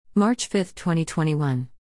March 5, 2021.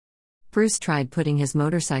 Bruce tried putting his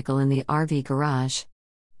motorcycle in the RV garage.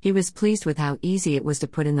 He was pleased with how easy it was to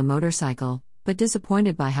put in the motorcycle, but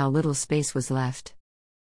disappointed by how little space was left.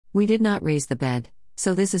 We did not raise the bed,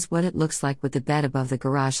 so this is what it looks like with the bed above the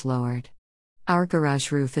garage lowered. Our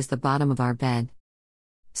garage roof is the bottom of our bed.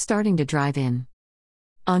 Starting to drive in.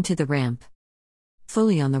 Onto the ramp.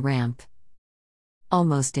 Fully on the ramp.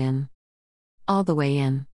 Almost in. All the way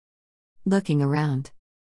in. Looking around.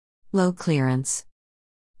 Low clearance.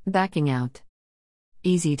 Backing out.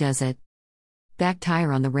 Easy does it. Back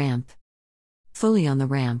tire on the ramp. Fully on the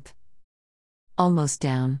ramp. Almost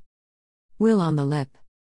down. Wheel on the lip.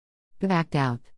 Backed out.